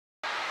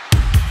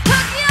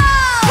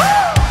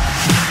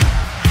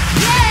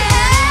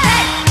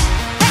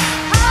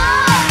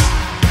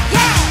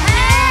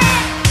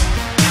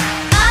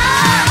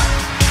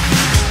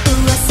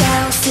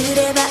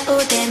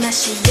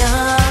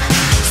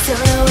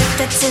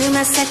つ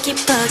ま先ポ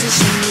ジ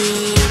ショ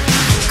ンに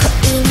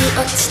恋に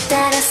落ちた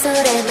らそれ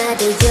ま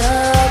でよ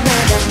ま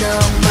だ No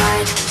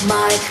mark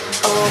mark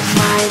oh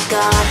my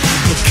god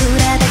見比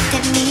べ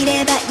てみれ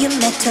ば夢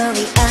と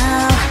リ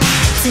アル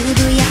つ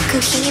ぶや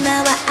く暇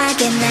はあ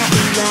げない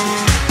わ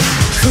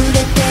触れ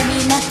て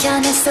みなきゃ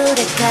ねそれか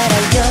ら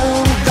よ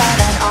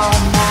Run on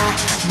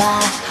my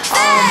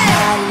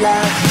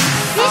love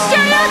一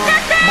緒よか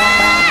った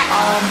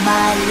all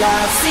my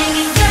love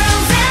Singing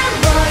girls and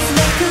boys 目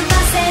くば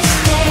せし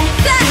て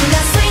みんな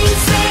swing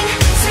swing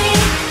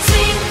swing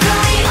swing 恋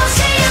を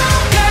しよ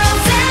う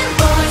Girls and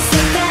boys 世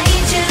界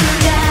中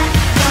が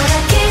ほら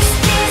kiss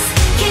kiss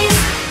kiss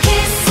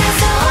kiss 誘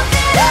って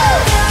る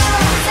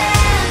Girls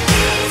and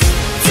peace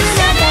つ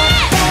なが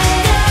って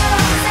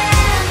Girls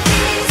and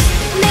peace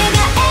願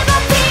えば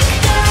ピン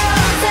ク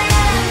Girls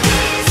and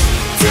peace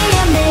つ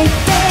やめ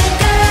て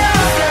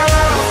Girls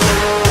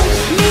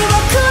魅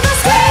惑の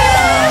スクリ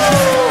ーン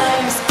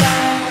Girls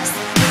Girls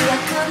魅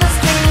惑のス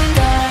クリーン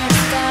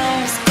Girls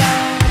Girls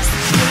Girls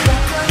魅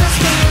惑のス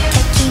クリーン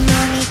敵も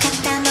味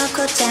方も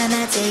ごちゃ混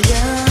ぜよ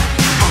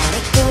あれ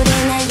これ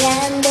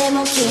悩んで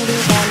もキリ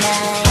がな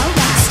い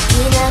好き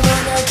なも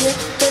のぎゅっ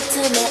と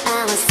詰め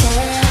合わせ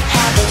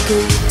Have a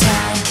good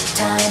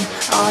time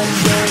on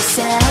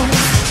yourself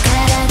か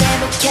らで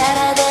もキャ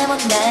ラでも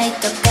ない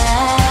とか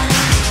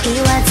言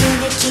わず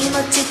に気持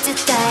ち